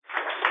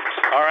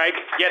All right,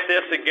 get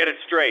this and get it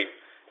straight.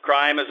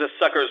 Crime is a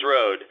sucker's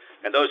road,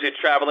 and those who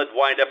travel it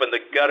wind up in the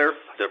gutter,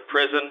 the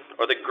prison,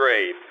 or the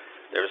grave.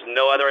 There's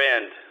no other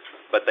end,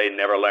 but they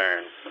never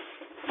learn.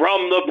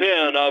 From the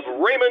pen of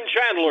Raymond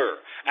Chandler,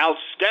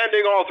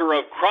 outstanding author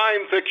of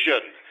crime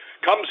fiction,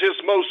 comes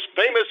his most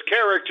famous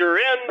character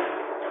in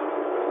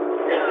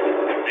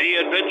The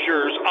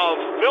Adventures of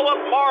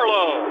Philip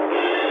Marlowe.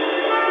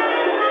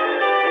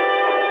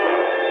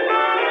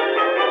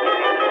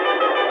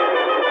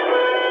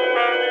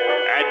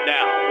 And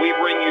now we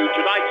bring you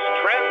tonight's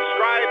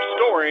transcribed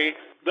story,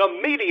 The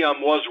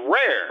Medium Was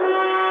Rare.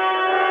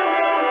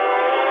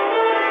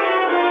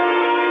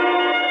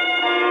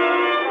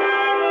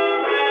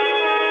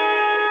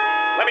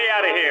 Let me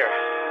out of here.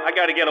 I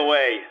gotta get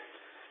away.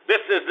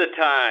 This is the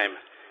time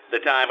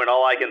when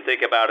all I can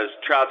think about is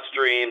trout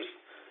streams,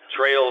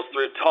 trails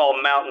through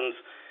tall mountains,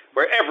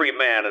 where every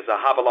man is a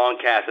hop-along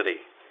Cassidy.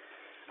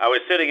 I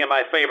was sitting in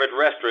my favorite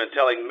restaurant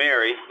telling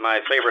Mary, my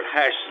favorite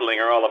hash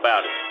slinger, all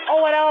about it.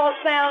 Oh, it all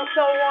sounds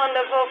so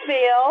wonderful,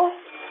 Phil.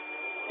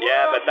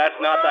 Yeah, but that's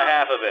not the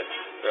half of it.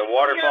 The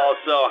waterfall's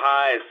so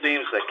high, it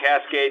seems the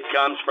cascade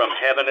comes from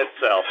heaven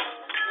itself.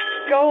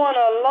 Going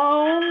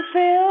alone,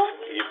 Phil?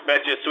 You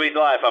bet your sweet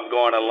life I'm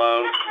going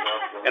alone.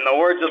 In the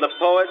words of the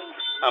poet,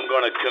 I'm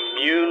going to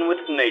commune with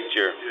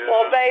nature.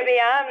 Well, baby,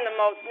 I'm the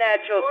most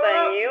natural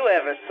thing you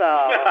ever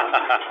saw.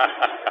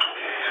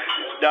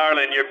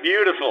 Darling, you're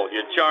beautiful.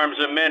 Your charms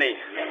are many.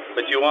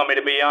 But you want me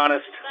to be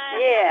honest?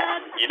 Yeah.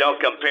 You don't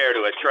compare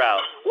to a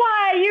trout.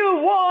 Why, you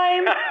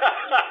worm?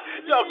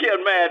 Don't get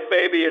mad,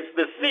 baby. It's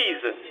the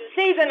season.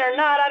 Season or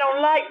not, I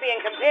don't like being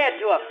compared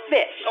to a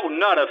fish. Oh,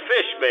 not a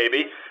fish,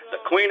 baby. The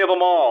queen of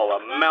them all,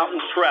 a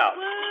mountain trout.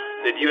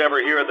 Did you ever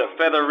hear of the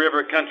Feather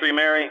River country,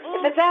 Mary?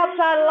 If it's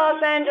outside of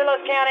Los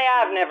Angeles County,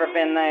 I've never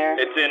been there.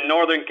 It's in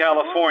Northern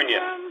California,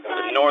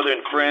 the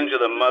northern fringe of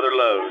the Mother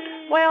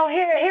Lode. Well,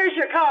 here's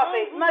your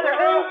coffee. Mother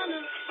who?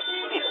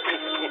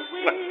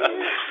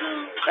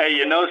 Hey,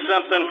 you know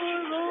something?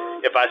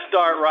 If I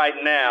start right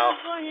now,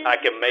 I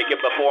can make it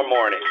before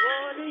morning.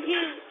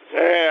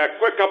 Yeah,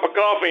 quick cup of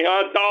coffee,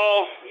 huh,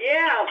 doll?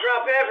 Yeah, I'll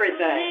drop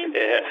everything.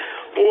 Yeah.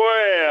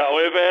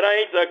 Well, if it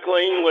ain't the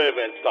clean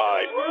living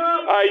side.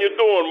 How you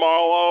doing,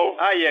 Marlowe?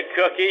 Hiya,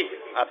 Cookie.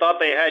 I thought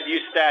they had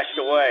you stashed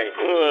away.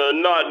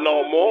 Not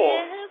no more.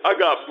 I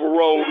got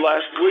paroled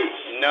last week.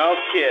 No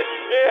kid.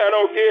 Yeah,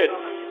 no kid.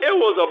 It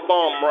was a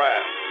bum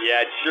rap.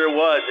 Yeah, it sure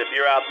was if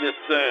you're out this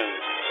soon.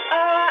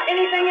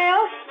 Anything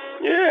else?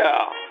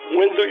 Yeah.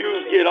 When do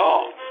you get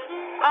off?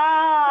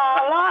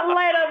 A lot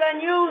later than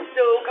you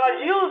do,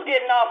 because you's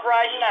getting off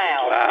right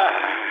now.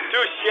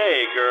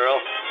 Touche, girl.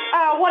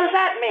 What does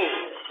that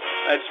mean?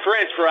 That's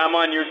French for I'm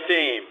on your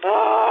team.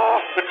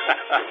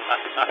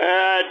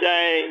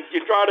 Dang. You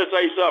try to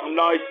say something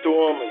nice to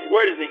him, and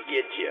where does it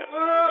get you?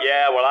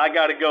 Yeah, well, I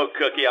gotta go,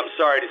 Cookie. I'm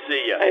sorry to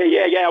see you. Hey,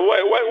 yeah,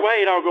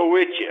 wait, I'll go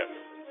with you.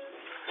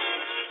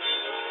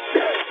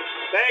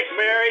 Thanks,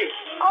 Mary.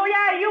 Oh,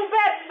 yeah, you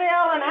bet,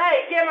 Phil. And,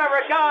 hey, give my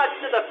regards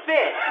to the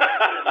fish.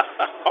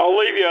 I'll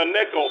leave you a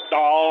nickel,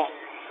 doll.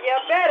 You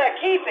better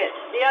keep it.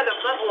 The other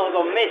buffaloes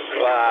will miss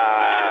you.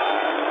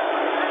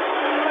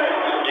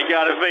 You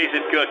gotta face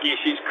it, Cookie.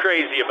 She's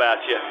crazy about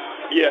you.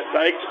 You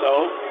think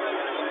so?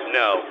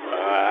 No.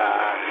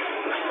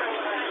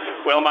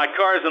 Well, my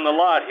car's in the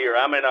lot here.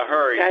 I'm in a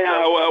hurry.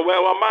 Yeah,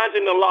 well, mine's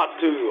in the lot,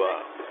 too.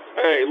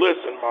 Hey,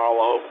 listen,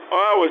 Marlowe.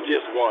 I was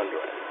just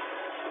wondering.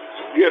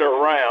 Get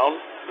around.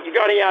 You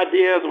got any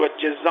ideas what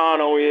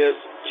Gisano is?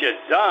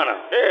 Gisano?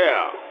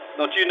 Yeah.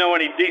 Don't you know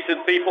any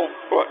decent people?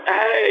 Well,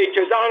 hey,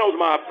 Gisano's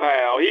my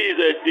pal. He's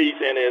as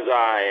decent as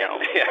I am.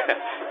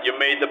 You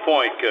made the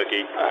point,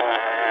 Cookie.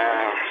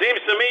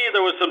 Seems to me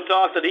there was some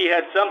talk that he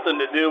had something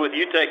to do with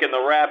you taking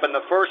the rap in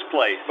the first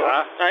place,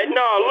 huh? Hey,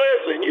 no,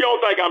 listen. You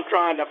don't think I'm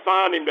trying to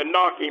find him to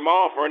knock him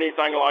off or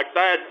anything like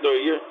that, do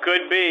you?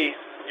 Could be.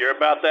 You're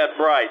about that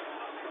bright.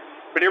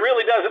 But it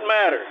really doesn't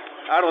matter.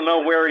 I don't know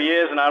where he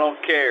is, and I don't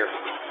care.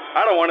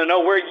 I don't want to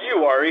know where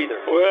you are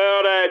either. Well,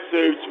 that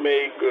suits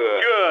me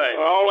good. Good.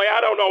 Only I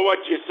don't know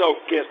what you're so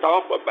pissed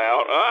off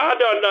about. I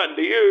done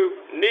nothing to you,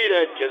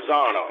 neither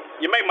Gisano.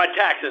 You make my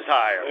taxes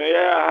higher.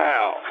 Yeah,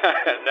 how?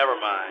 Never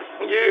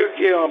mind. You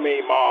kill me,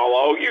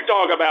 Marlowe. You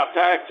talk about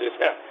taxes.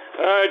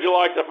 How'd you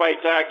like to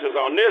pay taxes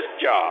on this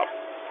job?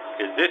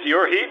 Is this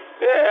your heat?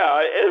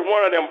 Yeah, it's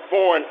one of them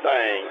foreign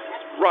things.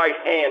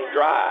 Right-hand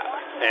drive.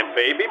 And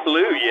baby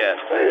blue yet.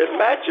 It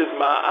matches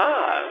my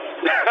eyes.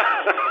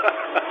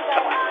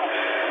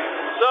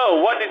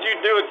 So, what did you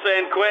do at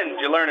San Quentin?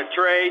 Did you learn a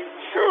trade?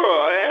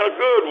 Sure, and a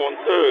good one,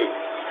 too.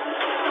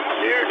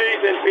 You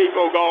decent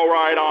people go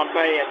right on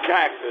paying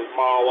taxes,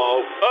 Marlowe.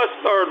 Us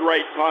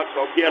third-rate punks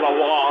will get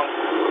along.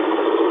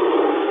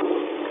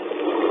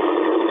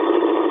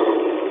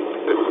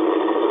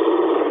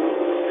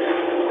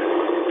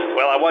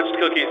 Well, I watched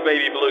Cookie's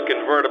baby blue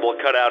convertible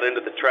cut out into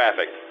the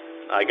traffic.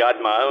 I got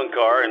in my own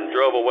car and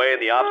drove away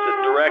in the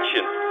opposite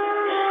direction.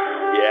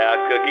 Yeah,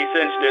 Cookie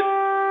cinched it.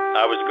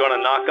 I was going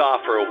to knock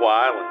off for a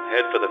while and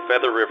head for the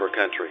Feather River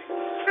country.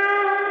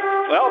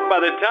 Well, by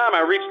the time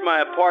I reached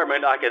my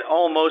apartment, I could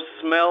almost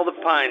smell the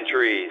pine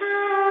trees.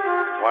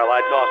 While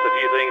I tossed a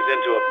few things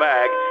into a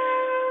bag,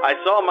 I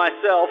saw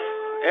myself,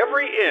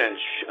 every inch,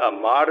 a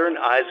modern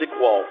Isaac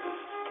Walton.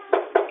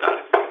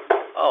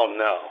 Oh,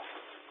 no.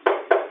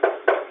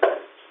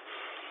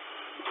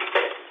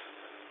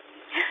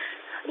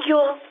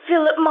 You're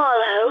Philip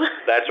Marlowe?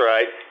 That's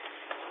right.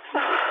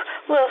 Oh,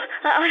 well,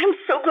 I'm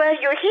so glad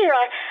you're here.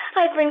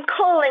 I've been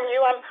calling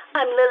you.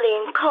 I'm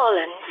Lillian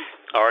Collins.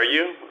 Are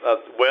you?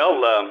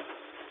 Well,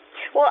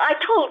 I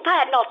told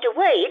Pat not to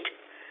wait.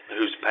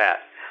 Who's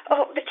Pat?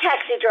 Oh, the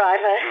taxi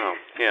driver. Oh,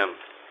 him.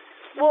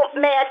 Well,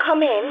 may I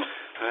come in?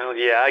 Well,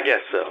 yeah, I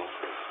guess so.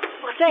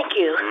 Well, thank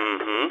you.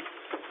 Mm-hmm.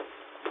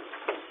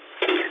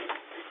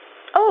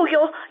 Oh,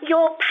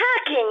 you're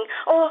packing,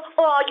 or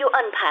are you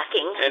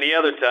unpacking? Any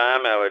other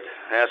time, I would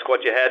ask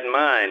what you had in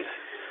mind.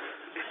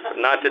 But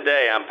not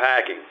today. I'm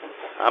packing.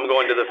 I'm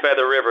going to the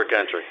Feather River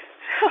country.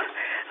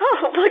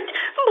 Oh, but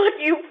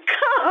you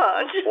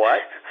can't.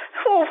 What?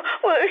 Oh,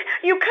 well,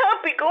 you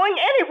can't be going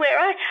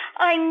anywhere.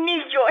 I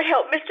need your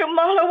help, Mr.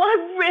 Marlowe. I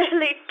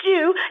really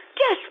do.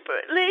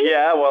 Desperately.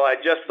 Yeah, well, I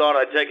just thought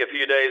I'd take a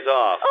few days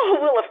off. Oh,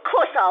 well, of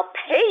course I'll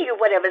pay you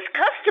whatever's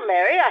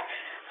customary. I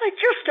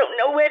just don't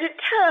know where to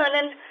turn,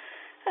 and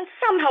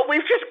somehow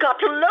we've just got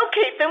to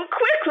locate them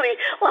quickly.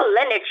 Well,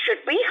 Leonard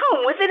should be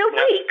home within a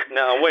week.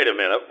 Now, wait a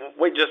minute.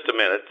 Wait just a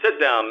minute. Sit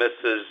down,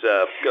 Mrs.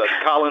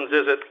 Collins,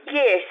 is it?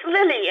 Yes,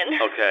 Lillian.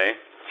 Okay.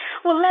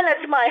 Well,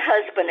 Leonard's my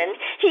husband, and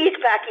he's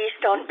back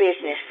east on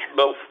business.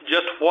 But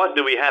just what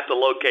do we have to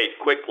locate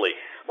quickly?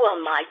 Well,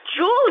 my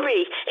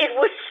jewelry. It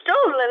was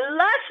stolen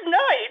last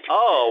night.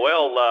 Oh,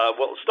 well,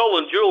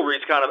 stolen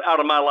jewelry's kind of out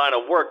of my line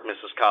of work,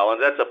 Mrs. Collins.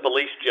 That's a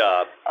police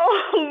job.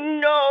 Oh,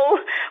 no.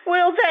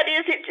 Well, that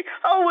isn't.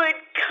 Oh, it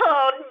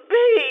can't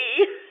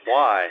be.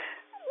 Why?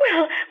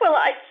 Well,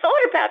 I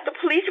thought about the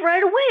police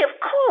right away, of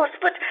course,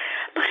 but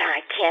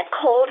I can't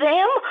call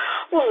them.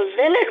 Well,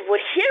 Leonard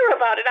would hear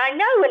about it, I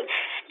know,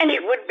 and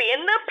it would be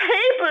in the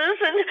papers,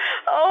 and,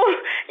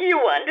 oh,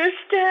 you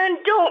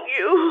understand, don't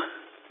you?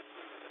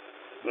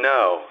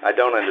 No, I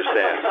don't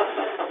understand.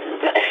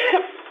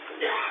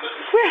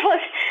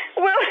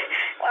 Well,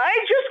 I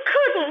just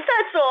couldn't,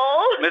 that's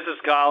all.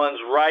 Mrs.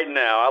 Collins, right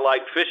now, I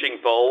like fishing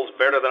poles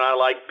better than I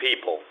like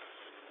people.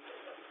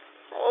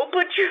 Oh,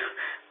 but you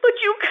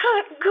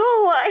can't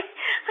go. I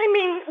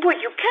mean, well,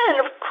 you can,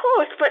 of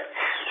course, but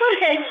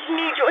I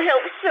need your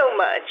help so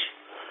much.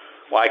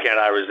 Why can't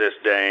I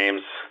resist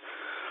dames?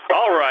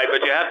 All right,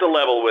 but you have to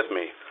level with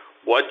me.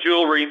 What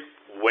jewelry?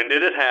 When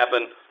did it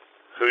happen?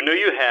 Who knew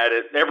you had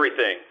it?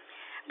 Everything.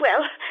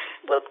 Well,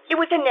 it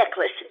was a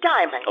necklace,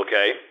 diamond.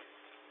 Okay.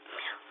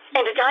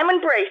 And a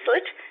diamond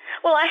bracelet.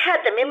 Well, I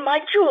had them in my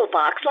jewel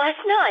box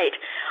last night.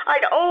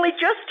 I'd only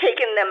just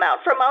taken them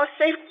out from our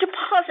safe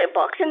deposit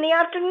box in the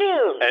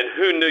afternoon. And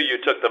who knew you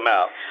took them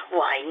out?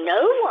 Why,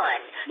 no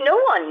one. No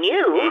one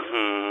knew.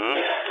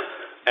 Mm-hmm.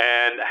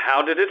 And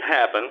how did it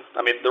happen?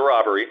 I mean, the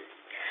robbery.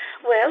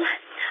 Well,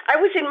 I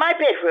was in my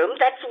bedroom.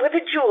 That's where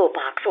the jewel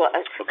box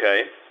was.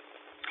 Okay.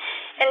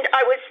 And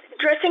I was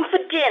dressing for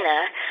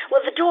dinner.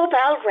 Well, the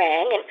doorbell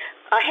rang, and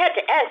I had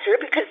to answer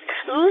because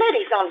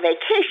Letty's on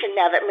vacation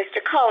now that Mr.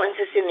 Collins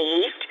is in the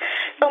East.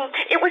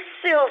 It was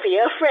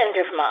Sylvia, a friend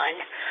of mine.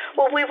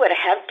 Well, we were to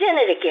have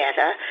dinner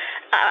together.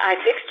 I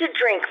fixed a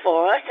drink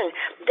for us and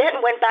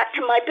then went back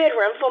to my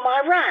bedroom for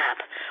my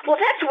wrap. Well,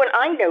 that's when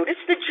I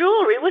noticed the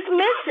jewelry was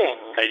missing.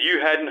 And you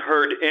hadn't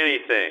heard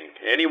anything?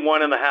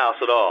 Anyone in the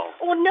house at all?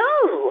 Well,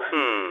 no.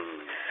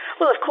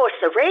 Well, of course,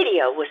 the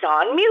radio was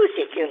on,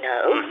 music, you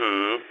know.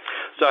 Mm-hmm.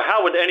 So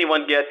how would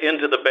anyone get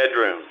into the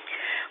bedroom?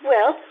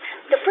 Well,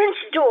 the French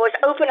doors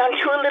open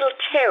onto a little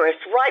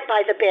terrace right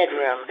by the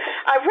bedroom.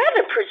 I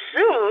rather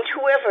presumed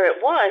whoever it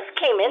was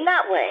came in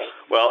that way.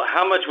 Well,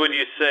 how much would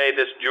you say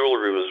this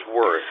jewelry was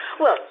worth?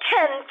 Well,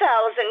 $10,000.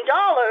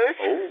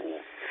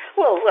 Oh.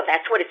 Well,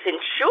 that's what it's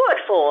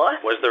insured for.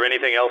 Was there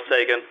anything else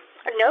taken?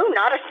 No,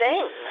 not a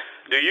thing.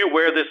 Do you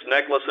wear this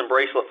necklace and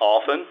bracelet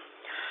often?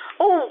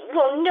 Oh,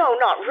 well, no,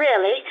 not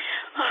really.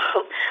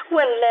 Oh,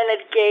 when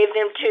Leonard gave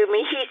them to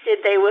me, he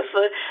said they were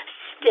for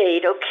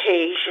state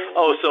occasion.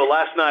 Oh, so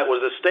last night was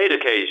a state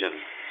occasion?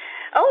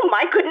 Oh,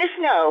 my goodness,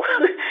 no.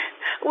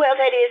 Well,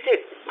 that is,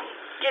 it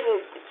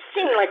didn't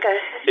seem like a...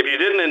 If you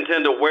didn't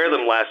intend to wear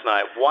them last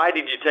night, why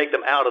did you take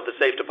them out of the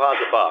safe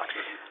deposit box?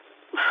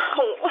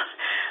 Oh,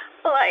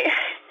 well, I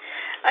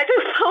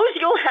suppose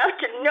you'll have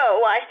to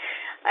know. I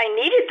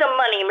needed the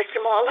money, Mr.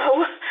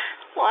 Marlowe.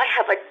 Well, I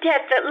have a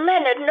debt that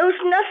Leonard knows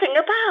nothing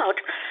about.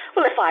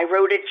 Well, if I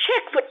wrote a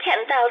check for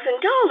 $10,000,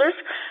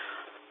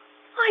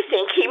 I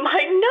think he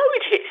might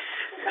notice.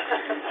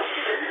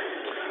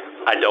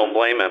 I don't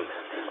blame him.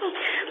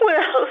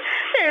 Well,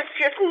 there's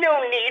just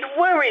no need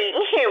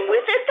worrying him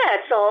with it,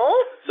 that's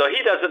all. So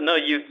he doesn't know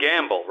you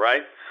gamble,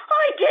 right?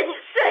 I didn't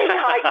say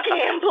I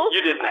gambled.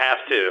 You didn't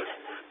have to.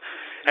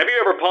 Have you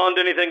ever pawned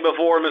anything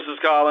before, Mrs.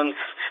 Collins?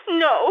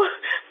 No,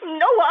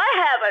 I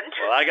haven't.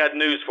 Well, I got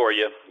news for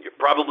you. You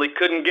probably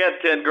couldn't get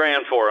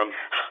 $10,000 for them.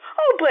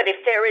 Oh, but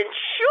if they're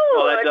insured...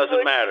 Well, that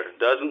doesn't matter.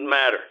 Doesn't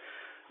matter.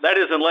 That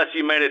is, unless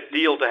you made a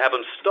deal to have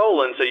them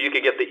stolen so you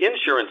could get the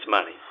insurance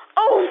money.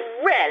 Oh,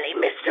 really,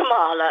 Mr.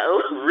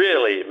 Marlowe?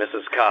 Really,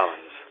 Mrs. Collins?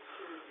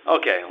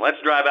 Okay,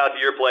 let's drive out to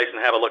your place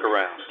and have a look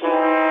around.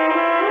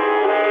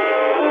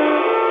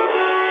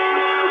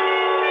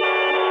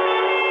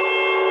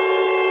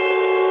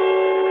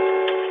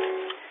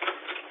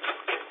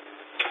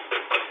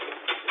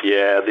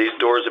 Yeah, these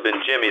doors have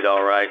been jimmied,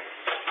 all right.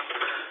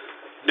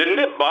 Didn't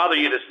it bother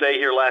you to stay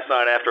here last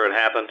night after it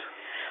happened?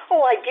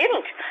 Oh, I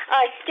didn't.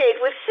 I stayed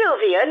with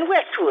Sylvia in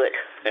Westwood.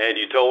 And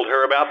you told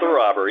her about the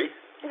robbery?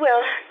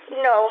 Well,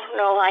 no,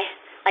 I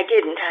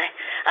didn't.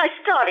 I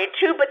started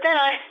to, but then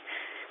I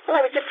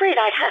was afraid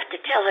I'd have to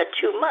tell her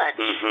too much.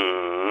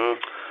 Mm-hmm.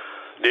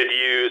 Did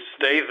you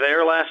stay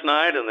there last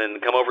night and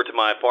then come over to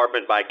my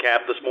apartment by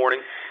cab this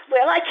morning?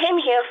 Well, I came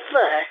here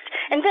first,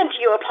 and then to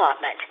your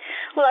apartment.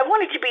 Well, I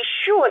wanted to be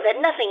sure that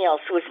nothing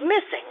else was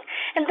missing,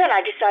 and then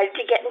I decided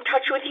to get in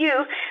touch with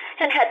you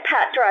and had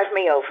Pat drive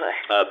me over.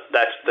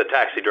 That's the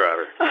taxi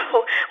driver.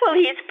 Oh, well,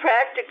 he's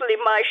practically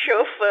my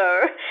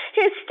chauffeur.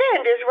 His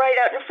stand is right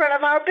out in front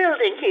of our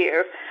building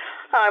here.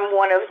 I'm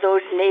one of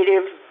those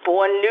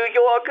native-born New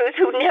Yorkers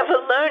who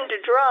never learned to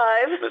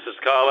drive. Mrs.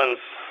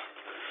 Collins?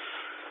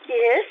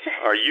 Yes?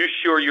 Are you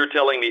sure you're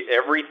telling me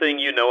everything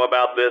you know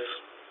about this?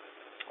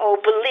 Oh,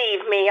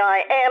 believe me,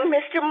 I am,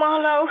 Mr.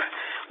 Marlowe.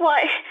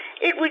 Why,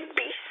 it would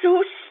be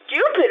so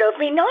stupid of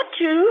me not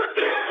to.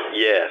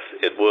 Yes,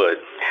 it would.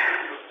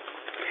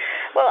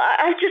 Well,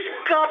 I've just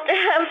got to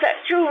have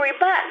that jewelry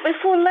back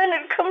before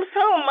Leonard comes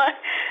home.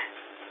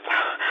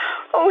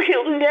 Oh,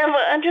 he'll never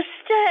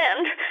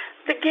understand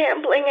the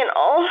gambling and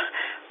all.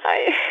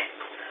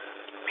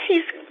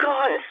 He's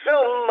gone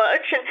so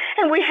much,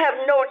 and we have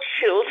no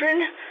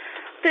children.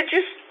 There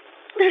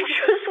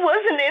just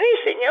wasn't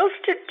anything else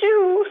to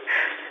do.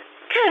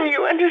 Can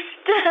you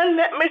understand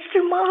that,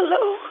 Mr.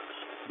 Marlowe?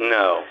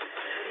 No.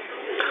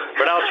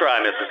 But I'll try,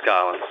 Mrs.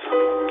 Collins.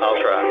 I'll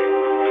try.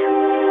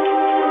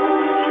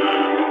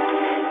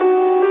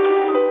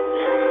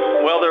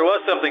 Well, there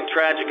was something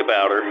tragic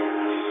about her.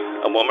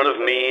 A woman of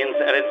means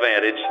and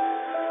advantage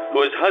who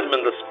was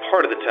husbandless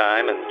part of the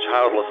time and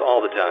childless all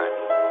the time.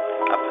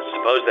 I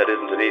suppose that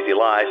isn't an easy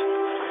life.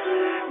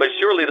 But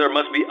surely there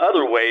must be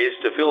other ways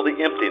to fill the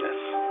emptiness.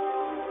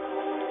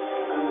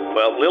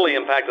 Well,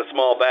 Lillian packed a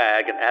small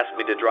bag and asked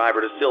me to drive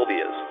her to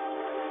Sylvia's.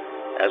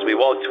 As we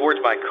walked towards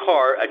my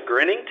car, a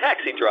grinning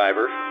taxi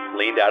driver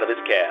leaned out of his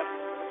cab.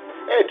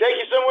 Hey, take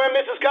you somewhere,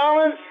 Mrs.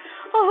 Collins?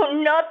 Oh,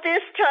 not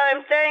this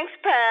time, thanks,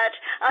 Pat.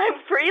 I'm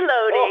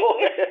freeloading.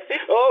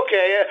 Oh,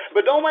 okay,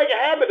 but don't make a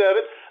habit of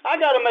it. I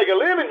gotta make a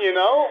living, you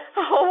know.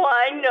 Oh,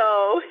 I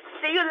know.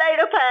 See you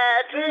later,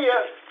 Pat. See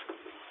ya.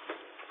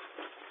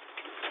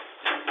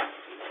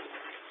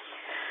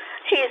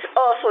 He's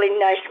awfully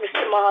nice,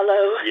 Mr.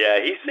 Marlowe.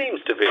 Yeah, he seems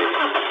to be.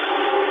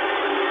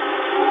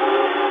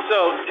 So,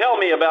 tell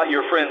me about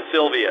your friend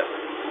Sylvia.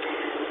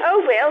 Oh,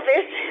 well,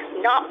 there's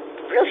not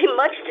really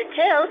much to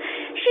tell.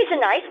 She's a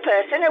nice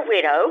person, a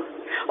widow.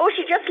 Oh,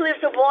 she just lives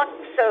a walk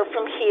so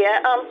from here.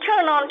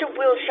 Turn on to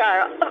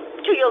Wilshire,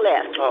 to your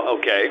left. Oh,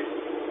 okay.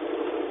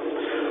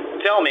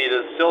 Tell me,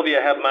 does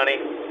Sylvia have money?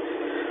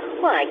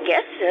 Well, I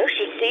guess so.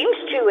 She seems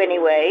to,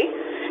 anyway.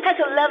 Has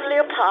a lovely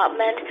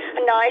apartment,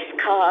 a nice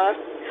car.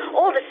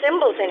 All the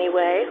symbols,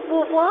 anyway.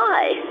 Well,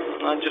 why?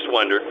 I just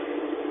wondered.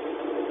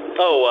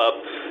 Oh,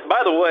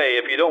 by the way,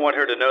 if you don't want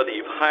her to know that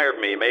you've hired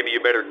me, maybe you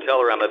better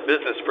tell her I'm a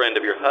business friend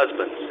of your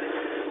husband's.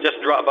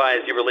 Just drop by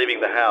as you were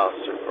leaving the house,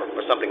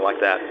 or something like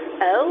that.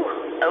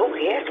 Oh,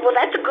 yes. Well,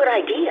 that's a good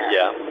idea.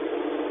 Yeah.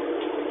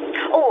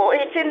 Oh,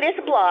 it's in this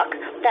block.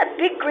 That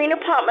big green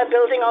apartment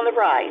building on the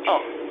right.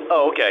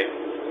 Oh, okay.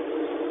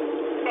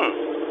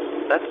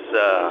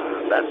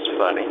 That's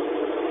funny.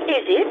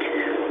 Is it?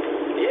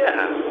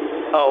 Yeah.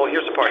 Oh,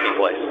 here's a parking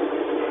place.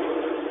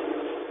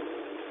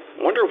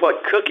 Wonder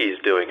what Cookie's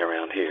doing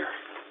around here.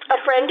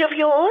 A friend of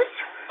yours?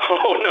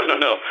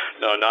 Oh,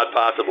 no, not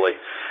possibly.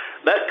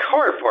 That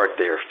car parked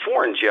there,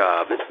 foreign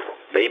job. It's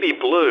baby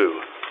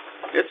blue.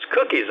 It's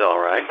Cookie's, all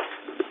right.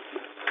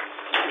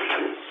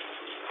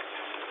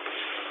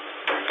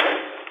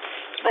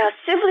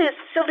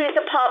 Sylvia's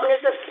apartment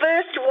is the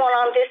first one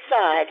on this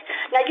side.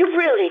 Now, you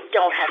really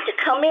don't have to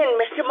come in,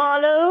 Mr.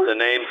 Marlowe. The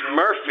name's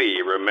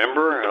Murphy,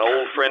 remember? An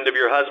old friend of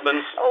your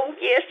husband's? Oh,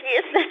 yes,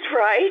 that's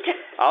right.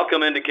 I'll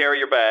come in to carry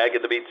your bag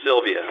and to meet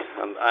Sylvia.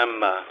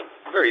 I'm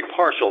very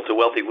partial to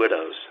wealthy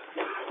widows.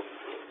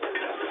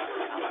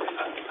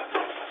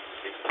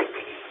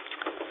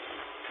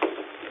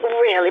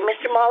 Really,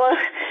 Mr. Marlowe?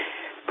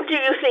 Do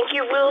you think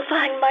you will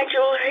find my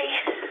jewelry?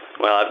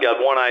 Well, I've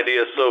got one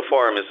idea so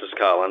far, Mrs.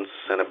 Collins.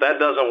 And if that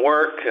doesn't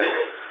work,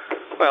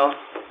 well,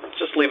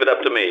 just leave it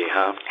up to me,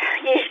 huh?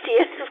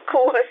 Yes, of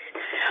course.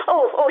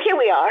 Oh, here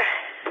we are.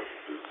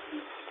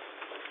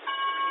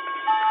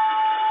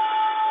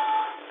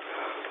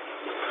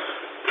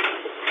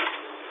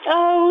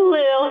 Oh,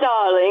 Lil,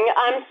 darling,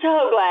 I'm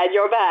so glad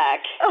you're back.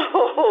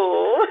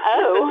 Oh,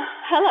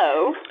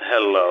 hello.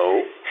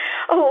 Hello.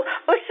 Oh,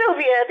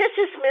 Sylvia, this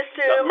is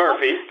Mr.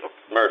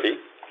 Murphy.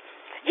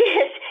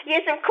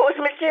 Yes, of course,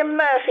 Mr.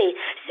 Murphy.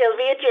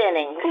 Sylvia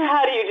Jennings.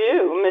 How do you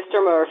do,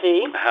 Mr.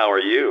 Murphy? How are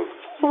you?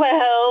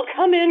 Well,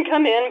 come in,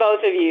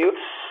 both of you.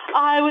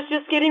 I was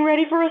just getting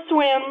ready for a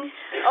swim.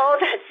 Oh,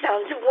 that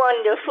sounds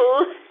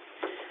wonderful.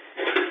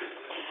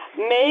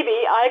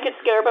 Maybe I could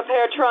scare up a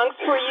pair of trunks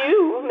for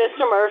you,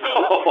 Mr. Murphy.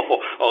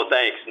 Oh,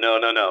 thanks. No.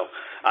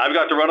 I've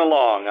got to run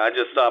along. I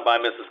just stopped by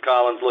Mrs.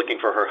 Collins looking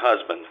for her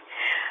husband.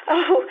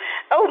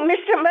 Oh,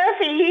 Mr.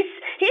 Murphy,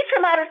 he's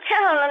from out of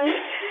town,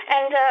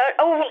 and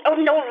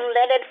no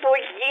Leonard for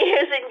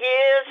years and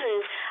years, and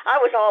I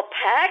was all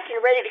packed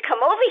and ready to come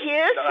over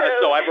here,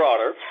 So I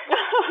brought her.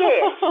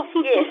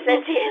 Yes,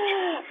 that's it.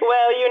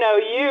 Well, you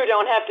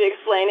don't have to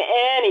explain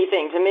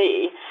anything to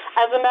me.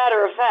 As a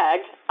matter of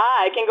fact,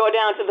 I can go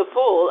down to the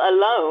pool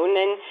alone,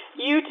 and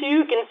you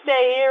two can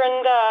stay here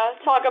and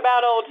talk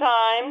about old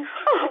times.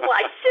 Oh,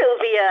 why,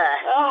 Sylvia.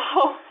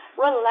 Oh,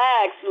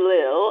 relax,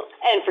 Lil,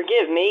 and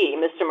forgive me,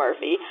 Mr.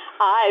 Murphy.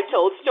 I've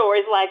told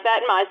stories like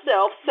that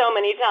myself so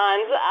many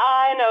times,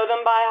 I know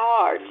them by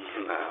heart.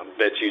 I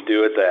bet you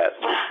do at that.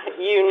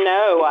 You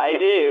know I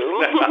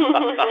do.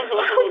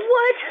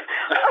 What?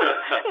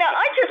 Now,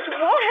 I just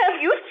won't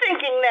have you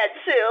thinking that,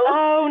 Syl.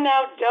 Oh,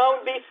 now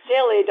don't be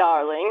silly,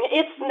 darling.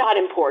 It's not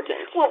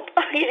important. Well,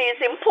 it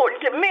is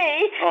important to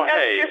me. Oh,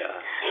 hey,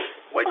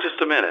 wait just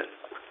a minute.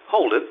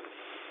 Hold it.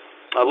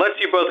 Let's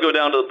you both go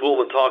down to the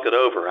pool and talk it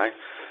over.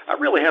 I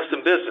really have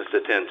some business to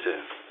attend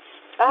to.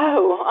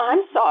 Oh,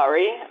 I'm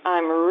sorry.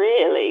 I'm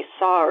really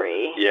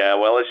sorry. Yeah,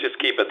 well, let's just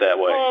keep it that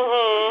way.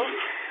 Mm-hmm.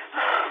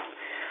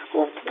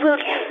 Well,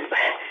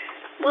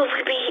 will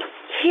we be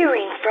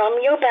hearing from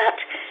you about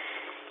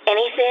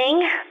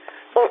anything?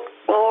 Or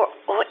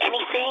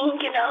anything,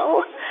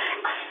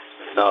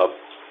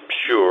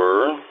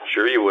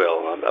 Sure you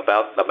will.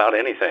 About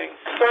anything.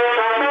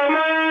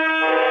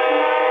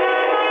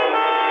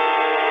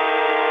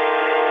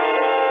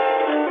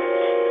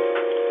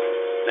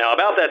 Now,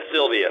 about that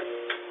Sylvia.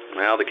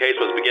 Well, the case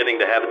was beginning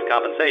to have its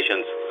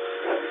compensations.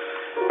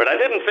 But I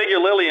didn't figure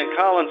Lillian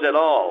Collins at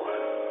all.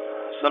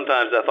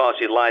 Sometimes I thought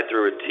she lied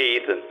through her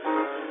teeth, and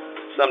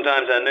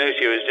sometimes I knew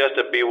she was just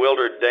a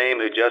bewildered dame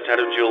who just had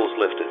her jewels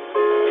lifted.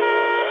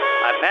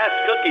 I passed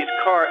Cookie's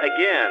car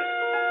again,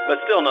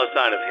 but still no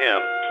sign of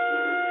him.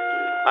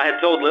 I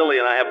had told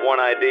Lillian I have one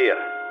idea,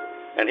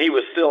 and he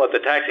was still at the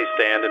taxi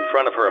stand in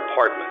front of her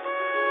apartment.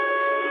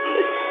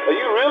 Are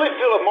you really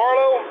Philip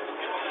Marlowe?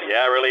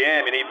 Yeah, I really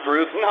am. You need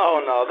proof? No,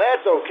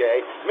 that's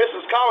okay.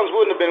 Mrs. Collins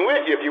wouldn't have been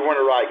with you if you weren't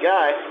the right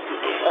guy.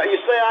 You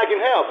say I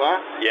can help,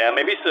 huh? Yeah,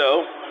 maybe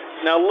so.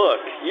 Now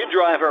look, you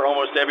drive her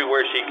almost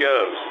everywhere she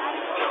goes.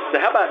 So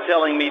how about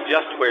telling me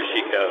just where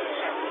she goes?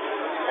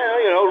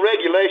 Well,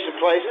 regulation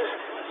places.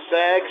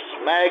 Saks,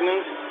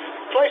 Magnums,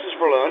 places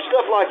for lunch,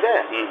 stuff like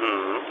that.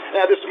 Mm-hmm.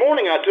 Now, this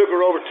morning I took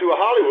her over to a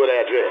Hollywood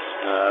address.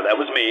 That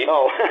was me.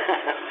 Oh,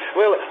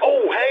 well,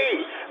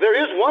 hey, there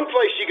is one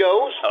place she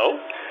goes. Oh?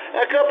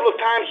 A couple of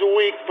times a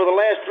week for the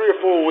last 3 or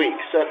 4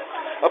 weeks.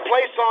 A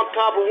place on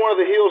top of one of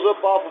the hills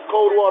up off of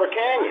Coldwater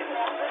Canyon.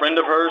 Friend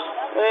of hers?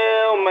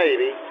 Well,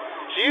 maybe.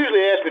 She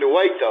usually asks me to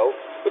wait, though.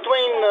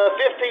 Between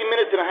 15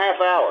 minutes and a half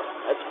hour.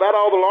 That's about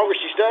all the longer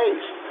she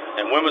stays.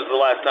 And when was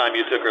the last time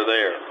you took her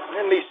there?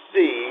 Let me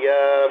see.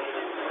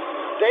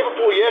 Day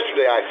before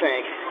yesterday, I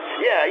think.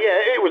 Yeah,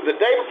 it was the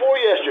day before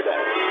yesterday.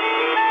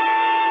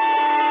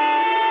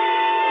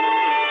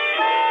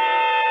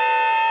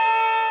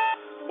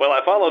 Well,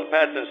 I followed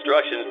Pat's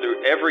instructions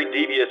through every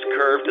devious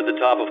curve to the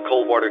top of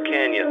Coldwater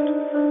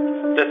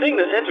Canyon. The thing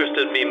that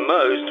interested me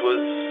most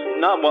was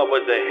not what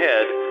was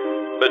ahead,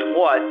 but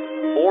what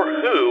or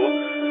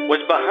who was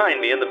behind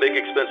me in the big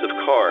expensive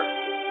car.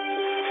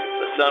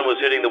 The sun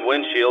was hitting the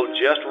windshield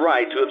just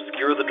right to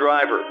obscure the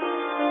driver.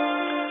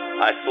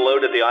 I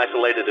slowed at the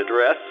isolated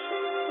address,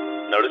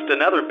 noticed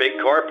another big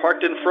car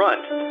parked in front.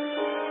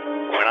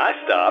 When I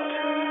stopped,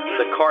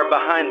 the car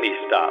behind me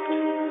stopped.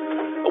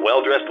 A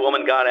well-dressed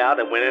woman got out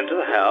and went into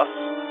the house,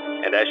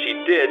 and as she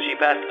did, she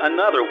passed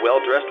another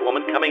well-dressed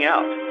woman coming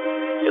out.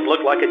 It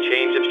looked like a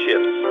change of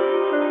shifts.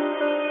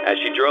 As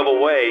she drove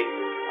away,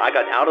 I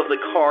got out of the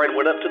car and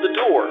went up to the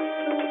door.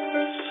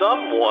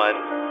 Someone,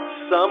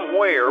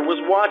 somewhere, was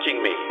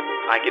watching me.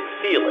 I could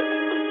feel it.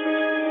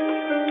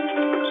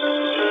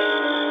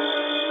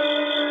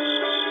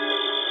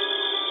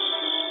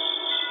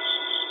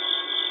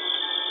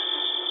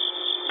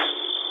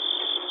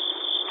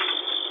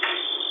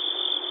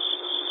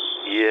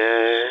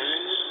 Yes?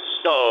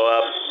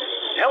 Oh,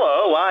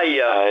 hello, I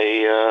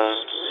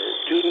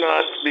do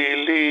not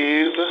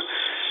believe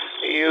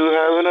you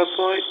have an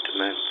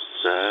appointment,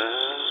 sir.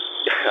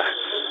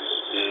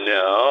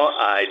 No,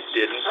 I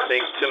didn't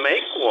think to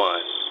make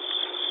one.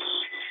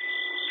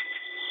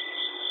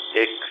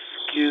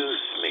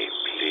 Excuse me,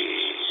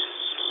 please.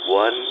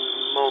 One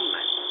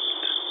moment.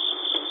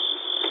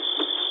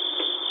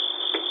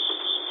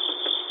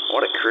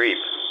 What a creep.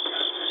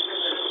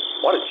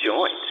 What a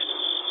joint.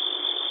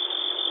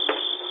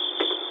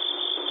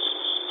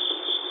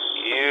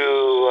 You,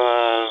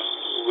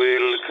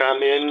 will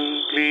come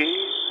in,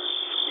 please?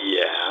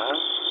 Yeah,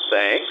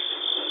 thanks.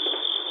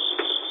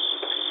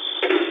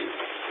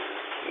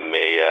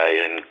 I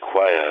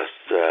inquire,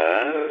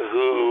 sir,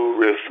 who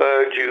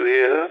referred you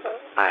here?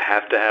 I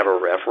have to have a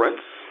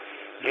reference.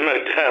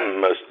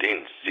 Madame must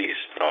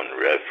insist on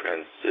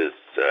references,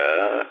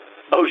 sir.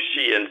 Oh,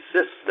 she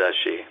insists, does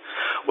she?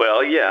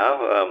 Well, yeah,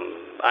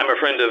 I'm a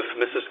friend of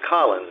Mrs.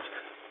 Collins,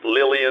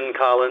 Lillian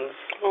Collins.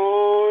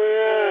 Oh,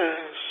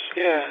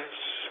 yes.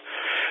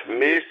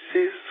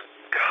 Mrs.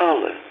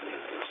 Collins.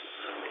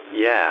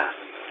 Yeah.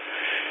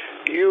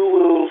 You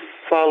will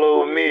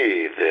follow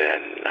me,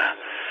 then.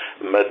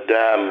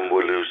 Madame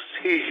will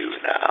see you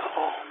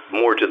now.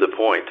 More to the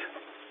point,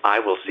 I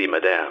will see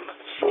Madame.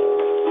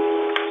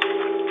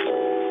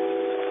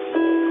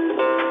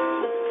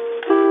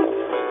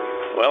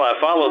 Well, I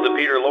followed the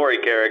Peter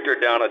Lorre character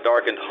down a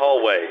darkened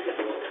hallway.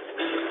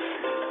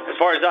 As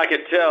far as I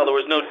could tell, there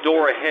was no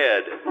door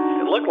ahead.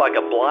 It looked like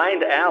a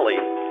blind alley.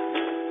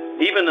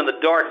 Even in the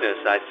darkness,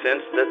 I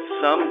sensed that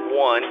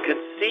someone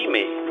could see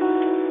me.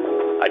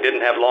 I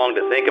didn't have long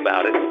to think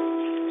about it.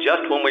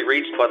 Just when we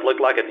reached what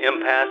looked like an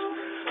impasse,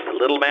 the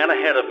little man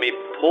ahead of me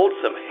pulled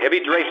some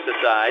heavy drapes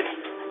aside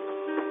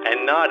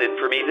and nodded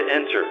for me to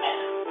enter.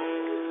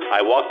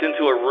 I walked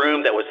into a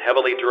room that was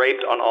heavily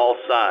draped on all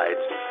sides,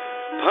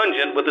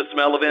 pungent with the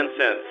smell of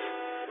incense.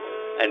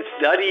 And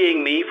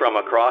studying me from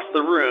across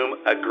the room,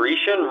 a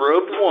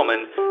Grecian-robed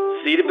woman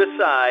seated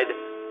beside,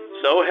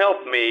 so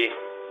help me,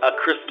 a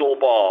crystal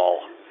ball.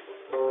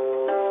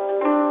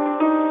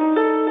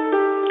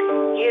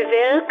 You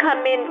will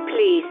come in,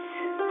 please,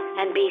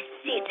 and be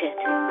seated.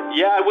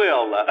 Yeah, I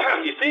will.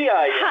 You see,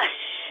 Hush.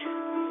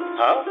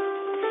 Huh?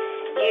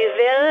 You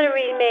will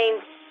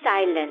remain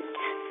silent.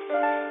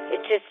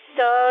 It is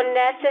so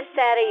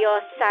necessary,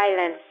 your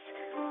silence.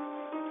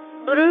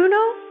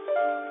 Bruno,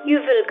 you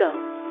will go.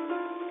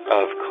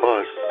 Of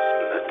course,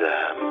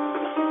 Madame.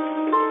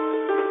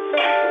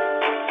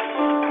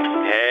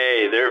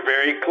 Hey, they're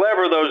very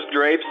clever, those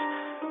drapes.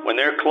 When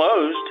they're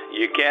closed,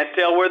 you can't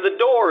tell where the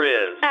door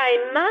is. I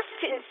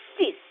must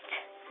insist.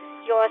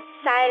 Your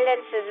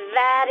silence is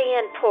very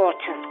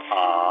important.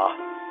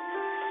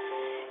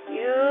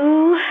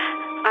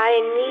 I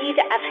need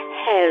of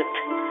help.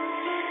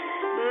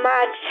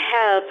 Much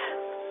help.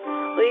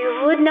 Or you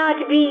would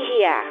not be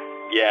here.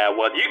 Yeah,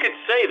 well, you could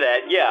say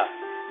that, yeah.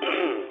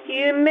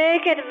 You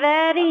make it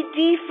very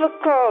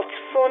difficult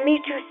for me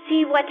to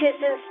see what is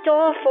in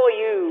store for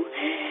you.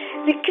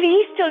 The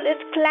crystal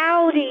is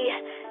cloudy.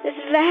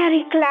 It's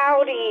very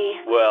cloudy.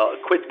 Well,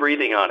 quit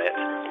breathing on it.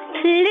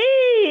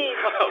 Please.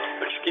 Oh,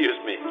 excuse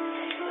me.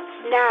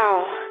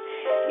 Now,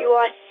 you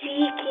are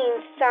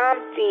seeking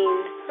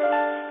something,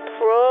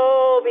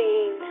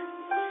 probing,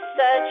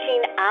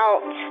 searching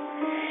out.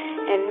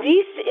 And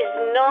this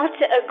is not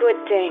a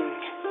good thing.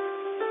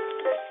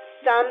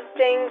 Some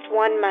things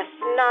one must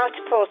not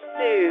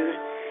pursue.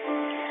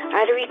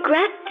 I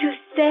regret to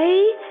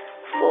say,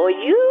 for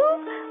you,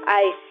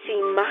 I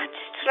see much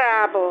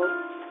trouble.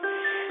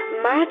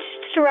 Much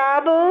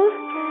trouble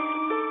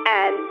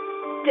and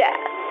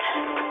death.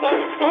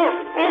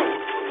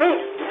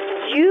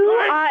 You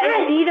are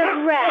in need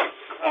of rest.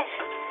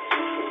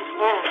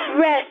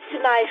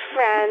 Rest, my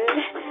friend.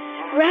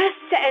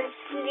 Rest and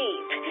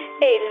sleep.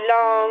 A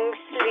long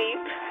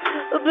sleep.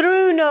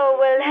 Bruno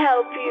will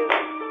help you.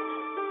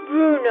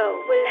 Bruno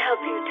will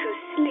help you to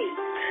sleep.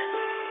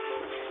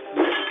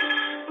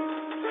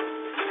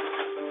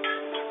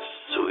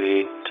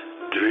 Sweet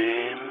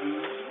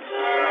dreams.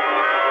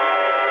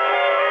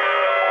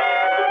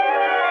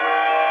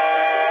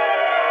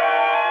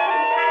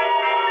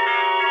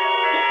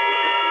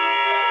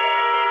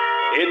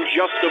 In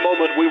just a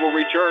moment, we will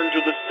return to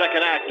the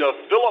second act of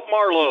Philip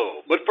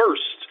Marlowe. But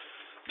first,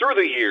 through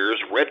the years,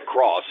 Red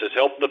Cross has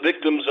helped the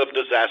victims of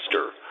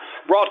disaster,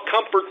 brought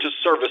comfort to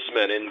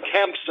servicemen in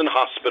camps and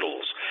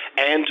hospitals,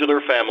 and to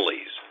their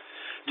families.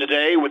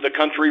 Today, with the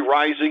country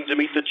rising to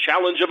meet the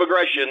challenge of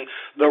aggression,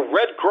 the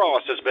Red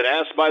Cross has been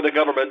asked by the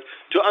government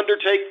to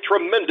undertake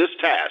tremendous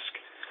task.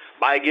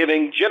 By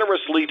giving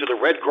generously to the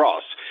Red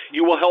Cross,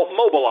 you will help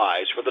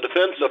mobilize for the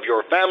defense of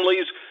your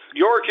families,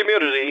 your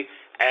community,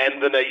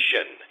 and the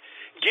nation.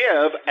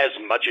 Give as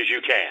much as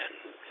you can.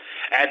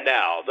 And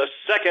now, the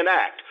second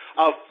act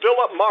of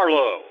Philip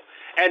Marlowe.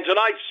 And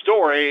tonight's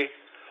story,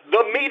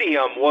 The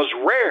Medium Was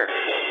Rare.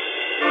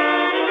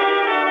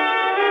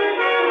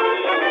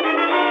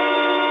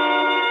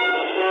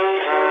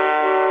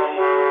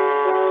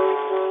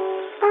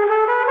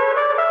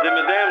 The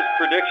Madame's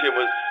prediction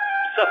was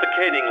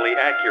suffocatingly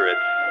accurate.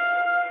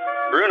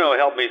 Bruno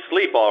helped me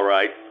sleep all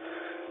right,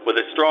 with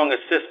a strong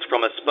assist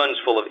from a sponge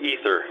full of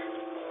ether.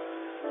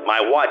 My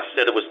watch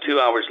said it was 2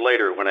 hours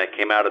later when I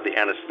came out of the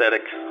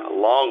anesthetic, a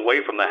long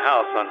way from the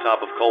house on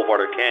top of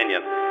Coldwater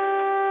Canyon.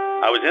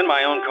 I was in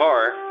my own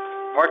car,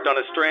 parked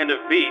on a strand of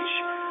beach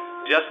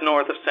just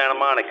north of Santa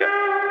Monica.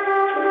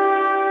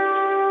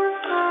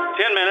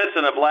 10 minutes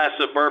and a blast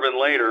of bourbon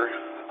later,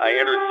 I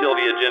entered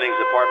Sylvia Jennings'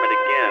 apartment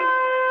again.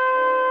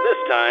 This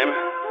time,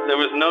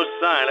 there was no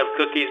sign of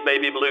Cookie's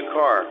baby blue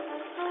car.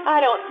 I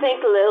don't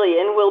think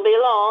Lillian will be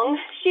long.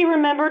 She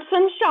remembered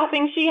some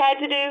shopping she had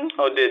to do.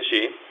 Oh, did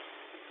she?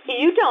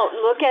 You don't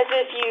look as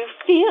if you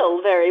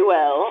feel very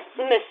well,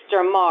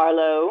 Mr.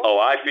 Marlowe. Oh,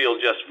 I feel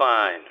just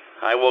fine.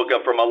 I woke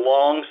up from a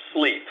long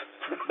sleep.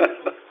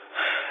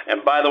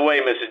 And by the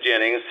way, Mrs.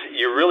 Jennings,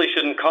 you really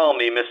shouldn't call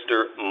me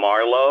Mr.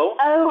 Marlowe.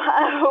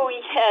 Oh,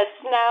 yes.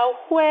 Now,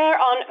 where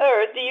on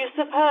earth do you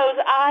suppose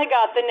I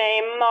got the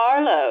name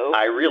Marlowe?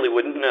 I really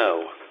wouldn't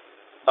know.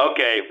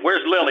 Okay,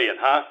 where's Lillian,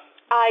 huh?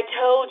 I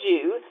told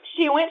you.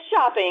 She went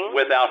shopping.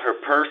 Without her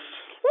purse?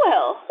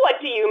 Well, what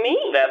do you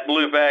mean? That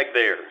blue bag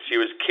there. She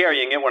was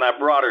carrying it when I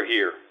brought her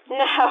here.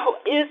 Now,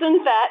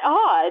 isn't that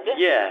odd?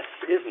 Yes,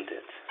 isn't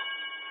it?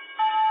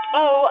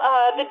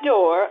 Oh, the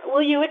door.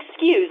 Will you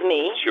excuse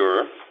me?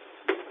 Sure.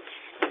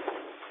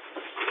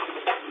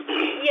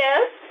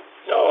 Yes?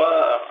 No,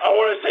 I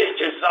want to see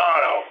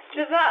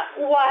Gisano.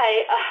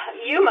 Why,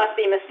 you must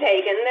be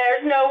mistaken.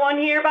 There's no one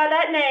here by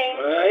that name.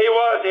 He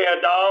was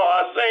here, doll.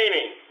 I seen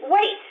him.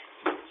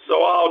 Wait.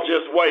 So I'll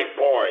just wait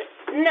for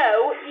him.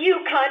 No, you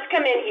can't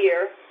come in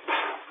here.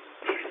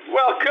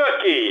 Well,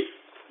 Cookie,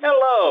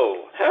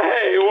 hello.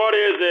 Hey, what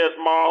is this,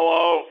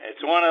 Marlowe?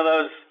 It's one of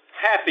those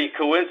happy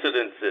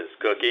coincidences,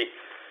 Cookie.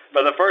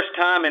 For the first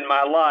time in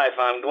my life,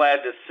 I'm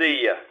glad to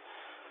see you.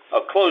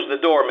 I'll close the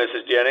door,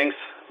 Mrs. Jennings.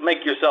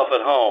 Make yourself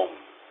at home.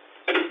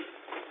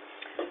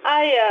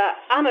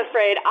 I'm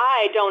afraid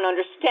I don't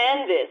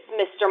understand this,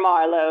 Mr.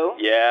 Marlowe.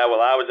 Yeah,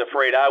 well, I was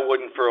afraid I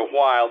wouldn't for a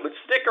while, but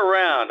stick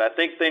around. I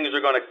think things are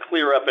going to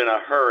clear up in a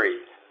hurry.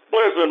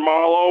 Listen,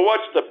 Marlowe,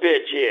 what's the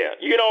pitch here?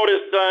 You know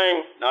this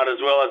thing? Not as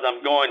well as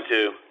I'm going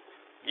to.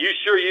 You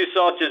sure you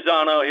saw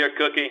Gisano here,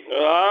 Cookie?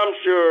 I'm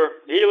sure.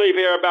 He leave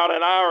here about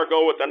an hour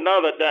ago with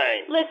another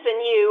dame.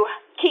 Listen, you.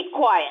 Keep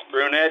quiet.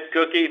 Brunette,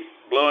 Cookie?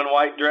 Blue and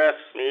white dress?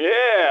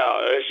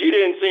 Yeah, she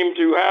didn't seem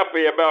too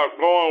happy about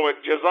going with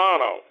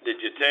Gisano. Did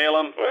you tail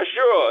him? Well,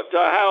 sure, to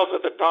a house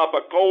at the top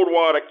of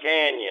Coldwater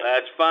Canyon.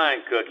 That's fine,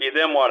 Cookie.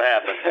 Then what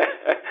happened?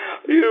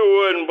 You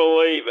wouldn't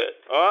believe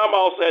it. I'm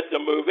all set to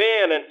move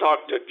in and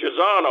talk to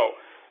Gisano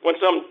when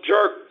some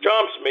jerk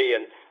jumps me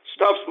and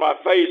stuffs my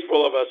face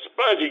full of a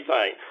spongy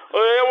thing.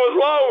 It was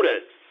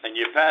loaded. And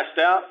you passed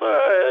out?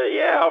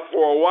 Yeah,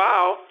 for a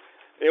while.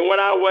 And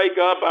when I wake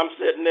up, I'm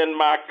sitting in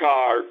my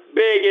car,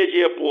 big as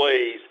you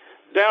please,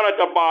 down at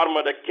the bottom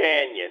of the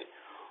canyon.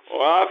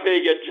 Well, I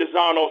figured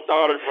Gisano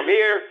started from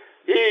here,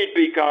 he'd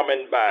be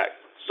coming back.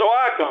 So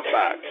I come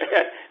back.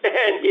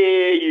 And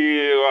here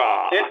you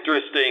are.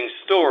 Interesting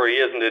story,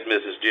 isn't it,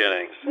 Mrs.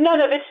 Jennings? None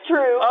of it's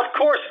true. Of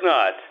course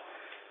not.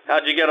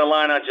 How'd you get a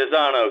line on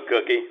Gisano,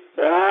 Cookie?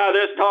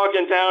 This talk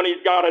in town,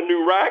 he's got a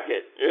new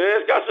racket.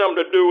 It's got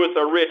something to do with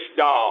the rich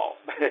doll.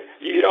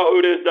 You know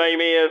who this dame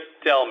is?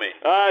 Tell me.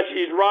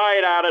 She's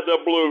right out of the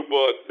blue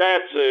book.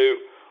 That's who.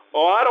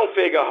 Oh, I don't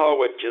figure her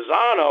with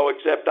Gisano,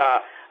 except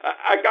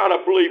I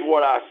gotta believe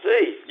what I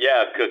see.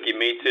 Yeah, Cookie,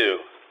 me too.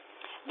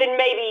 Then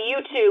maybe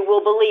you two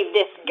will believe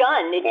this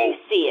gun if you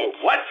see it.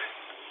 What?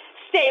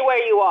 Stay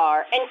where you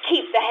are and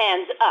keep the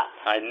hands up.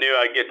 I knew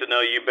I'd get to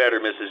know you better,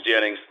 Mrs.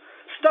 Jennings.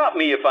 Stop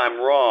me if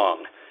I'm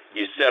wrong.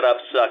 You set up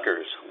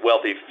suckers,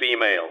 wealthy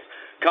females,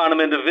 con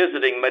them into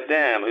visiting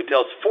Madame, who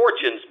tells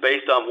fortunes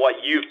based on what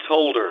you've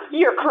told her.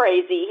 You're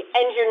crazy,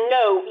 and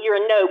you're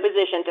in no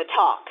position to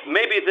talk.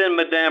 Maybe then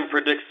Madame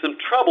predicts some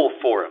trouble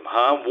for him,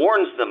 huh?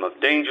 Warns them of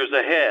dangers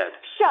ahead.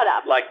 Shut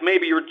up. Like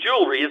maybe your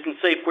jewelry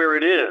isn't safe where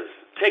it is.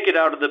 Take it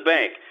out of the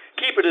bank.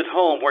 Keep it at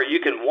home where you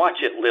can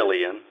watch it,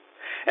 Lillian.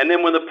 And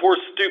then when the poor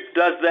stoop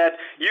does that,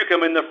 you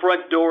come in the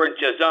front door and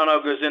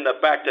Gisano goes in the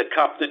back to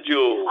cop the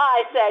jewels.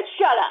 I said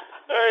shut up.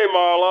 Hey,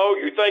 Marlowe,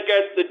 you think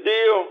that's the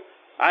deal?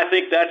 I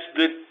think that's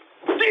the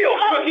deal,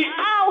 Cookie.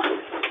 Ow!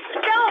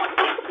 Don't!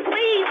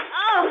 Please!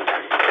 Oh!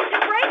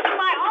 You're breaking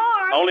my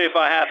arm! Only if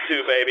I have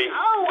to, baby.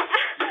 Oh!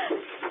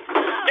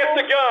 Get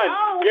the gun!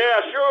 Oh!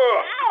 Yeah,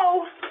 sure.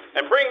 Ow!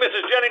 And bring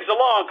Mrs. Jennings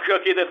along,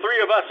 Cookie. The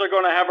three of us are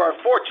going to have our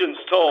fortunes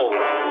told.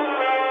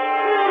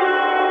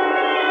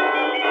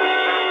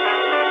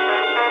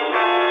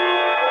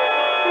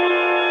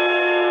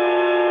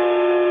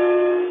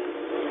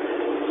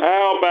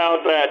 How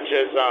about that,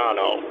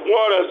 Gisano?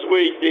 What a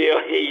sweet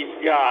deal he's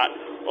got.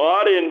 Well,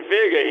 I didn't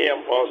figure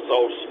him for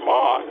so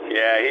smart.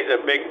 Yeah, he's a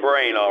big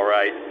brain, all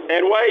right.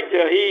 And wait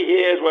till he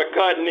hears we're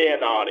cutting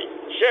in on him,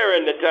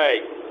 sharing the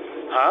take.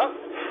 Huh?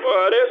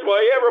 Well, this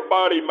way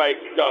everybody makes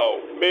dough.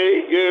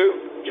 Me,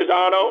 you,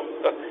 Gisano,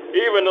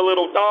 even the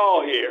little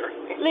doll here.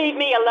 Leave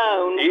me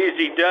alone.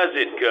 Easy does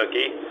it,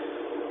 Cookie.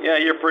 Yeah,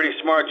 you're pretty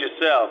smart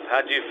yourself.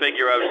 How'd you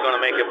figure I was going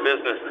to make a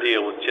business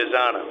deal with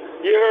Gisano?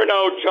 You're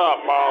no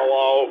chump,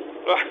 Marlowe.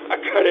 I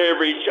got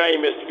every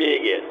Seamus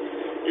figured.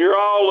 You're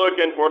all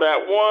looking for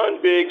that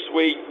one big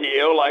sweet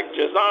deal like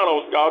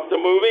Gisano's got to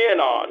move in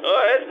on.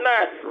 It's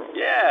natural.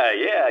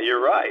 Yeah,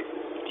 you're right.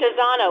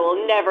 Gisano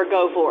will never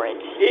go for it.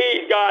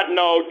 He's got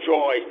no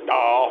choice,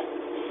 doll.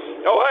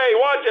 Oh, hey,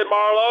 watch it,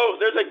 Marlowe.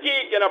 There's a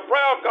geek in a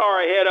prowl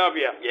car ahead of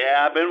you.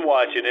 Yeah, I've been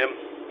watching him.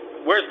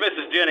 Where's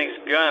Mrs. Jennings'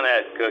 gun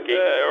at, Cookie?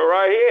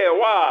 Right here.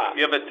 Why?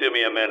 Give it to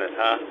me a minute,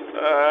 huh?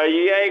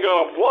 You ain't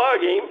gonna plug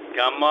him.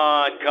 Come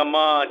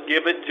on.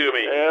 Give it to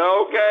me.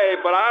 Okay,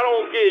 but I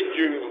don't get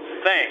you.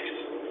 Thanks.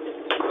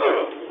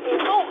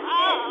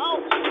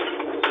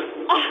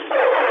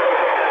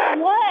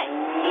 What?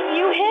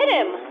 You hit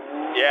him.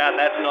 Yeah, and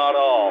that's not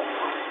all.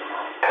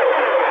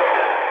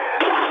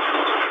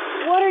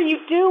 What are you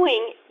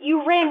doing?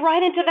 You ran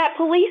right into that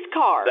police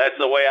car. That's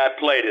the way I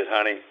played it,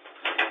 honey.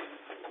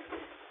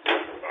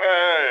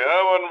 Hey,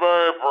 that wasn't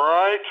very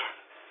bright.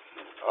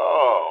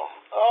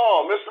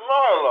 Oh, Mr.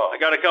 Marlowe. I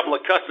got a couple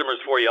of customers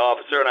for you,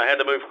 officer, and I had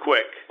to move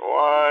quick.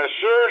 Why,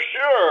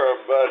 sure,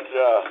 but,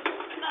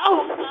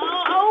 Oh,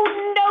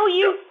 no,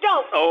 you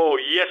don't. Oh,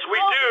 yes, we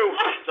do.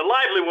 The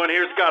lively one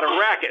here's got a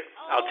racket.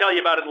 I'll tell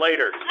you about it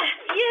later.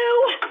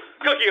 You.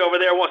 Cookie over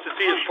there wants to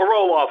see his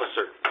parole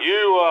officer.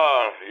 you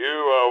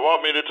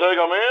want me to take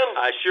them in?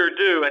 I sure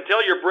do. And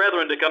tell your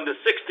brethren to come to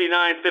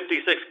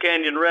 6956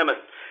 Canyon Remen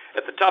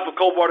at the top of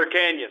Coldwater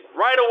Canyon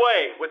right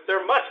away with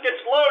their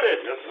muskets loaded.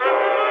 Yes, sir.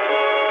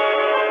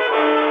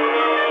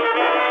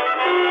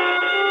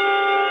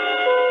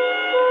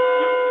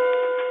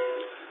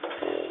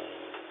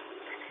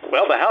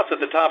 Well, the house at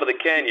the top of the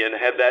canyon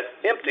had that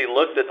empty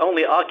look that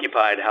only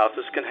occupied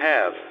houses can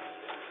have.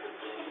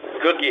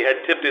 Cookie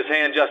had tipped his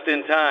hand just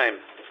in time.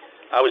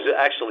 I was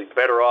actually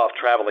better off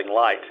traveling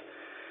light.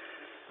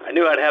 I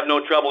knew I'd have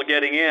no trouble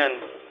getting in.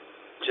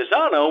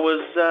 Chisano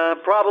was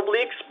probably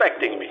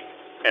expecting me,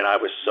 and I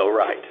was so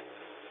right.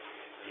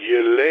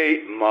 You're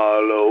late,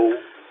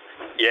 Marlowe.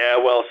 Yeah,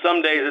 well,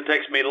 some days it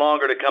takes me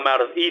longer to come out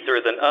of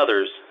ether than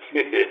others.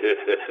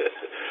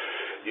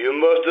 You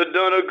must have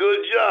done a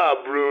good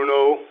job,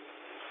 Bruno.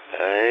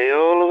 I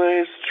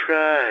always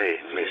try,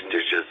 Mr.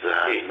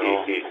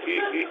 Chisano.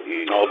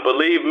 Oh,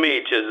 believe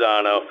me,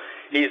 Chisano,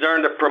 he's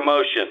earned a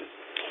promotion.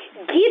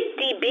 Get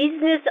the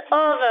business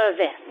over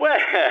with.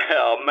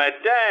 Well,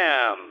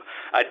 madame,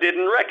 I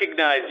didn't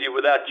recognize you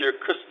without your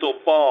crystal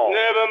ball.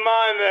 Never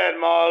mind that,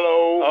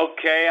 Marlowe.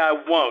 Okay, I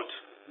won't.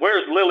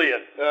 Where's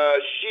Lillian?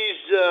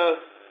 She's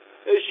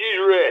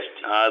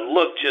resting.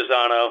 Look,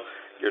 Chisano,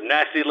 your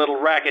nasty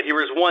little racket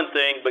here is one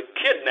thing, but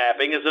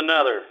kidnapping is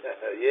another.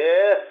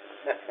 Yeah?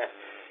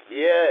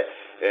 Yeah,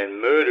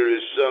 and murder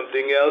is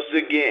something else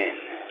again.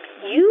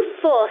 You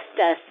forced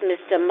us,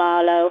 Mr.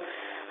 Marlowe.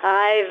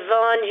 I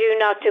warned you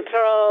not to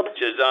probe.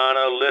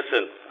 Chisano,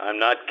 listen, I'm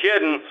not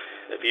kidding.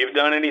 If you've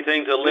done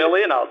anything to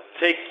Lillian, I'll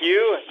take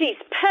you. She's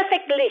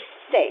perfectly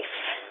safe.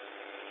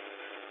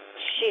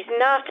 She's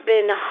not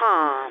been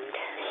harmed.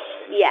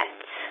 Yet.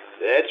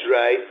 That's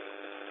right.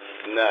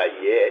 Not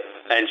yet.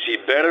 And she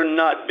better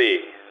not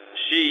be.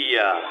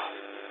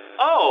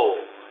 Oh,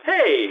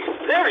 hey,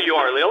 there you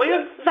are,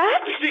 Lillian.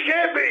 What? She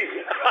can't be.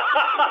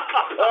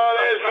 Oh,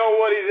 there's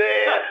nobody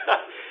there.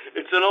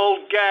 It's an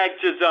old gag,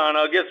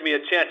 Chisano. Gives me a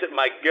chance at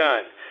my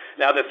gun.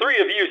 Now, the three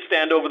of you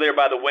stand over there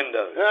by the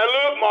window. Now,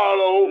 look,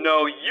 Marlowe.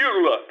 No,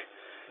 you look.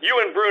 You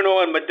and Bruno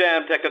and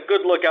Madame take a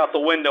good look out the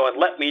window and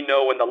let me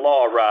know when the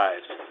law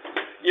arrives.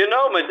 You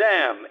know,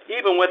 Madame,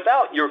 even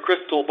without your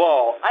crystal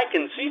ball, I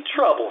can see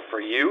trouble for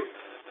you.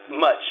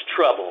 Much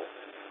trouble.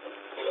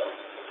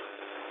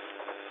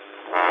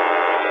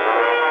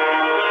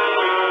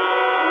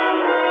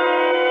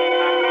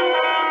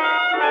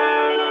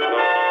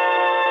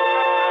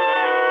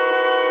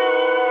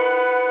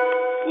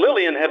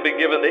 Lillian had been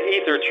given the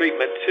ether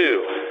treatment,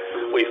 too.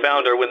 We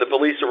found her when the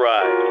police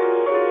arrived.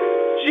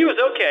 She was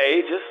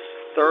okay, just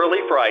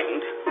thoroughly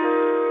frightened.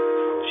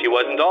 She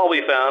wasn't all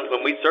we found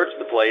when we searched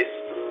the place.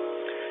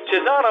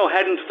 Chisano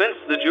hadn't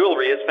fenced the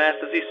jewelry as fast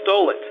as he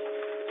stole it.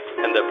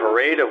 And the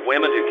parade of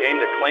women who came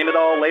to claim it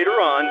all later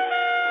on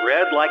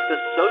read like the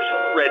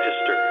social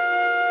register.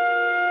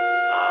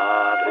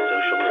 Ah, the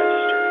social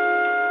register.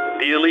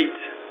 The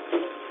elite.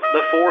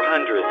 The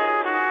 400.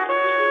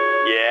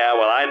 Yeah,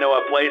 well, I know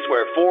a place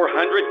where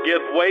 400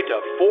 give way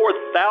to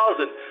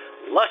 4,000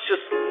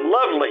 luscious,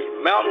 lovely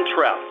mountain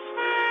trouts.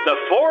 The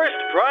forest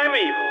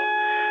primeval,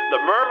 the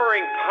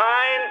murmuring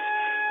pines,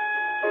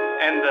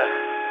 and the...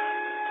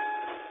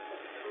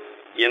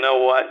 You know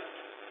what?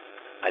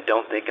 I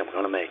don't think I'm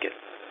going to make it.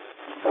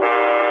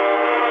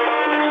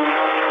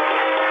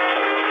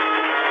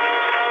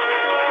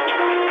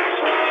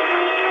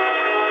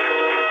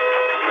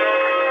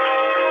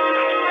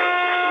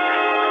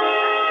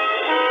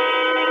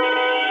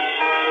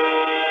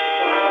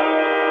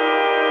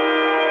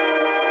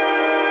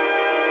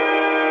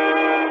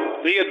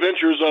 The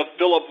Adventures of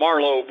Philip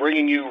Marlowe,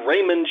 bringing you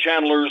Raymond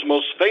Chandler's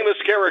most famous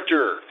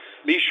character.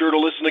 Be sure to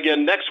listen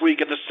again next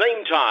week at the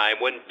same time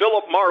when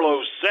Philip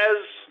Marlowe says...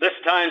 This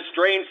time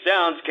strange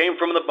sounds came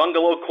from the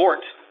bungalow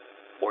court.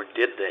 Or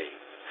did they?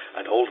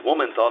 An old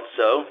woman thought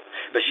so,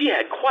 but she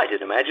had quite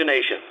an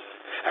imagination.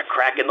 A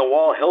crack in the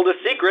wall held a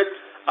secret.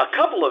 A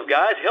couple of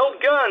guys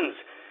held guns.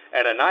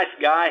 And a nice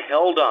guy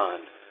held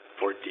on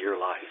for dear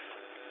life.